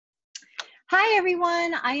Hi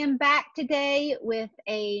everyone, I am back today with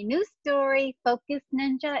a new story, Focus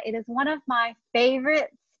Ninja. It is one of my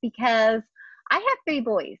favorites because I have three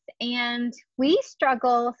boys and we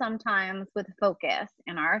struggle sometimes with focus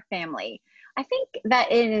in our family. I think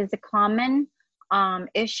that it is a common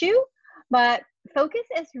issue, but focus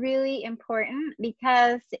is really important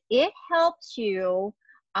because it helps you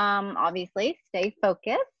obviously stay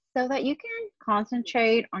focused so that you can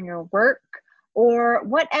concentrate on your work or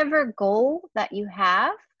whatever goal that you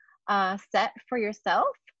have set for yourself.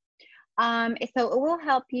 So it will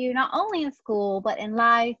help you not only in school, but in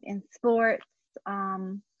life, in sports,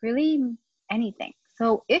 really anything.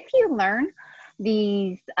 So if you learn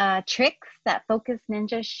these tricks that Focus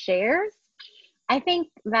Ninja shares, I think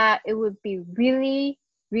that it would be really,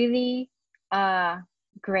 really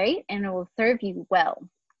great and it will serve you well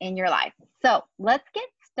in your life. So let's get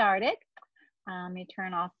started. Let me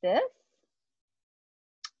turn off this.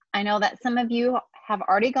 I know that some of you have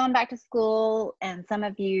already gone back to school and some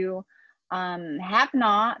of you have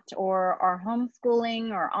not or are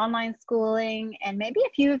homeschooling or online schooling, and maybe a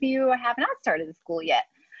few of you have not started the school yet.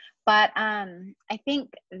 But I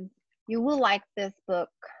think you will like this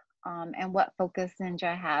book and what Focus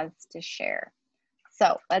Ninja has to share.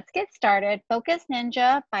 So let's get started. Focus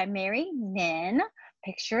Ninja by Mary Nin,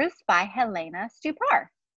 pictures by Helena Stupar.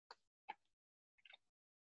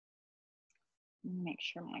 Make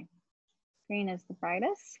sure my screen is the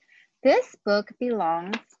brightest. This book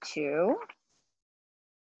belongs to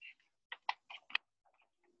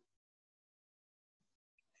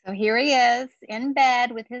so here he is in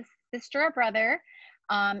bed with his sister or brother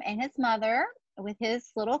and his mother with his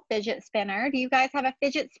little fidget spinner. Do you guys have a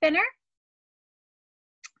fidget spinner?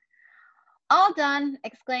 All done,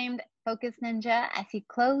 exclaimed Focus Ninja as he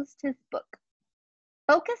closed his book.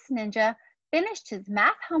 Focus Ninja finished his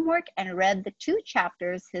math homework and read the 2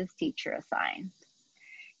 chapters his teacher assigned.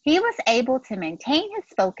 He was able to maintain his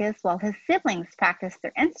focus while his siblings practiced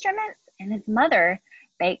their instruments and his mother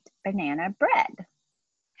baked banana bread.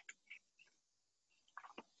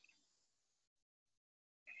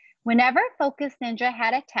 Whenever Focus Ninja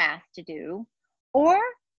had a task to do, or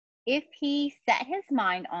if he set his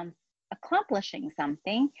mind on accomplishing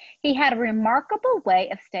something, he had a remarkable way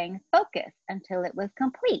of staying focused until it was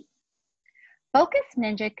complete. Focus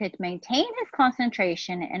Ninja could maintain his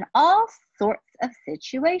concentration in all sorts of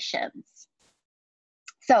situations.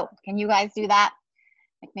 So, can you guys do that?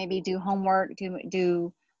 Like maybe do homework,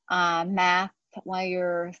 do math while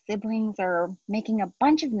your siblings are making a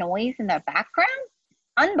bunch of noise in the background?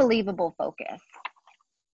 Unbelievable focus.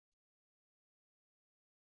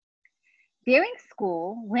 During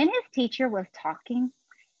school, when his teacher was talking,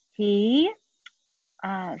 he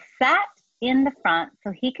sat in the front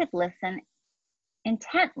so he could listen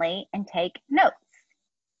intently and take notes.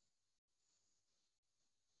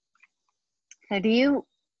 So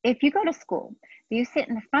if you go to school, do you sit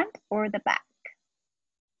in the front or the back?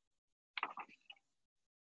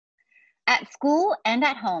 At school and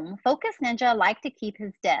at home, Focus Ninja liked to keep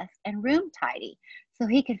his desk and room tidy so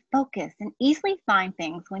he could focus and easily find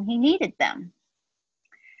things when he needed them.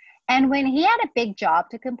 And when he had a big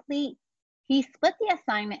job to complete, he split the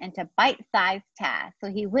assignment into bite-sized tasks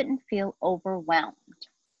so he wouldn't feel overwhelmed.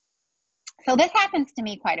 So this happens to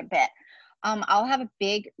me quite a bit. I'll have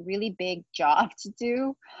a really big job to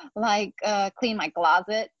do, like clean my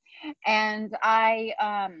closet, and I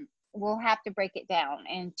will have to break it down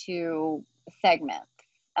into segments,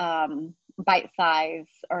 bite-size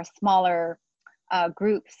or smaller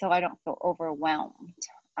groups so I don't feel overwhelmed.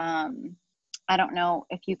 I don't know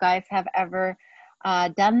if you guys have ever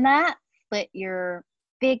done that, split your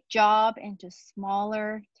big job into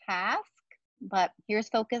smaller tasks, but here's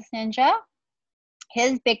Focus Ninja.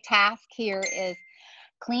 His big task here is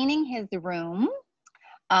cleaning his room.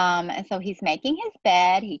 And so he's making his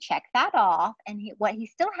bed. He checked that off. And what he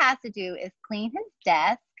still has to do is clean his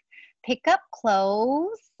desk, pick up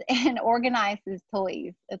clothes, and organize his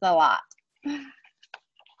toys. It's a lot.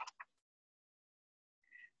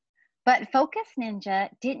 But Focus Ninja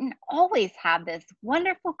didn't always have this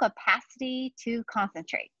wonderful capacity to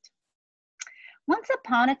concentrate. Once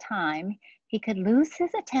upon a time, he could lose his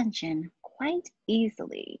attention quite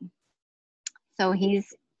easily. So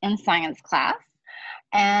he's in science class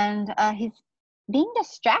and he's being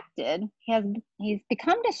distracted. He's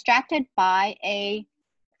become distracted by a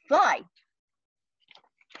fly.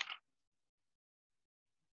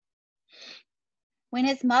 When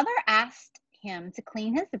his mother asked him to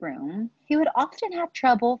clean his room, he would often have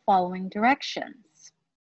trouble following directions.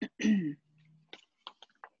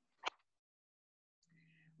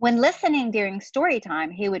 When listening during story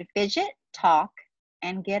time, he would fidget, talk,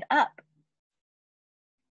 and get up.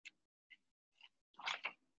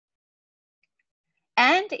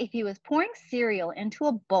 And if he was pouring cereal into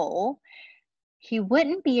a bowl, he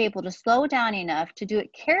wouldn't be able to slow down enough to do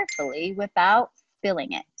it carefully without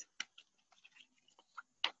spilling it.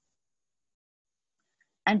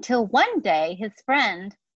 Until one day, his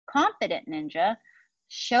friend, Confident Ninja,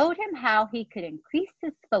 showed him how he could increase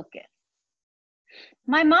his focus.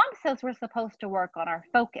 My mom says we're supposed to work on our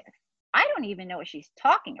focus. I don't even know what she's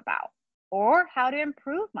talking about or how to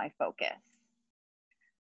improve my focus.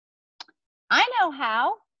 I know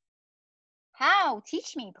how. How?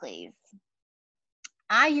 Teach me, please.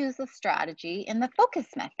 I use a strategy in the focus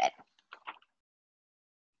method.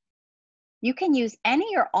 You can use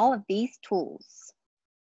any or all of these tools.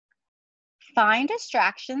 Find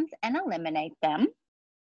distractions and eliminate them.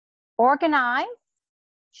 Organize,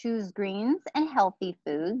 choose greens and healthy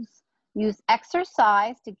foods. Use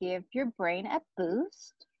exercise to give your brain a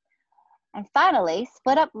boost. And finally,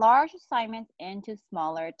 split up large assignments into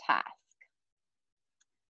smaller tasks.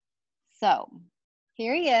 So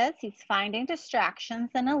here he is. He's finding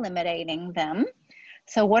distractions and eliminating them.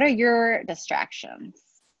 So what are your distractions?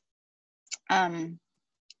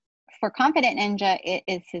 For Confident Ninja, it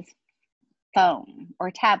is his phone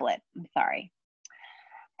or tablet, I'm sorry.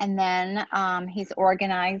 And then he's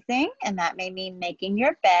organizing, and that may mean making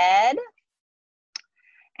your bed.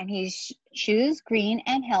 And he's choose green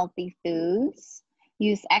and healthy foods.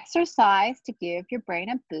 Use exercise to give your brain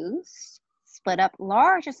a boost. Split up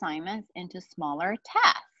large assignments into smaller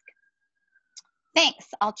tasks. Thanks,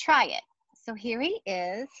 I'll try it. So here he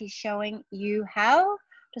is. He's showing you how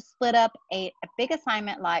to split up a big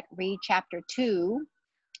assignment like read chapter 2,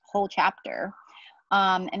 whole chapter,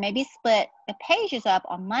 and maybe split the pages up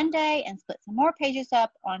on Monday and split some more pages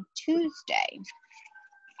up on Tuesday.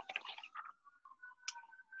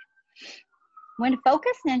 When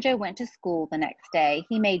Focus Ninja went to school the next day,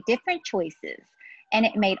 he made different choices, and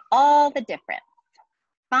it made all the difference.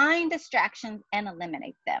 Find distractions and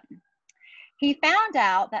eliminate them. He found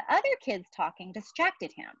out that other kids talking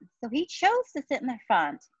distracted him, so he chose to sit in the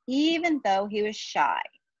front, even though he was shy.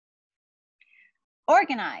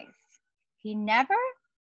 Organize. He never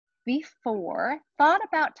before thought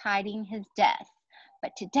about tidying his desk,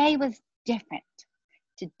 but today was different.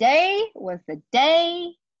 Today was the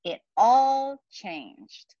day it all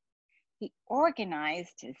changed. He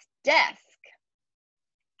organized his desk.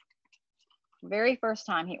 Very first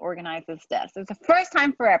time he organized his desk. It's the first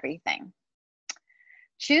time for everything.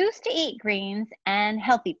 Choose to eat greens and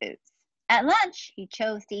healthy foods. At lunch, he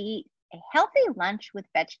chose to eat a healthy lunch with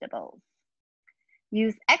vegetables.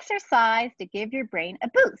 Use exercise to give your brain a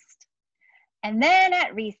boost. And then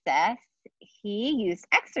at recess, he used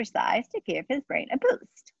exercise to give his brain a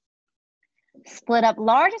boost. Split up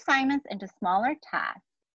large assignments into smaller tasks.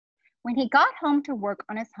 When he got home to work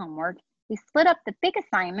on his homework, he split up the big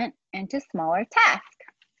assignment into smaller tasks.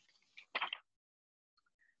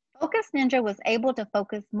 Focus Ninja was able to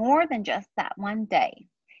focus more than just that one day.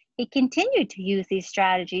 He continued to use these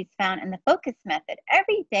strategies found in the focus method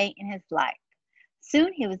every day in his life.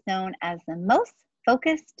 Soon he was known as the most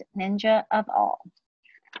focused ninja of all.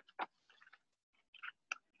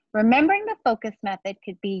 Remembering the focus method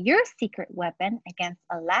could be your secret weapon against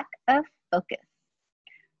a lack of focus.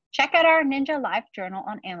 Check out our Ninja Life Journal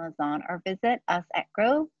on Amazon or visit us at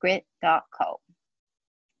growgrit.co.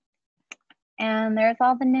 And there's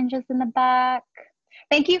all the ninjas in the back.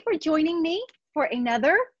 Thank you for joining me for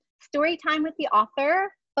another story time with the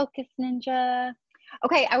author, Focus Ninja.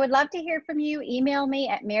 Okay, I would love to hear from you. Email me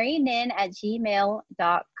at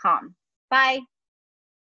marynin@gmail.com. Bye.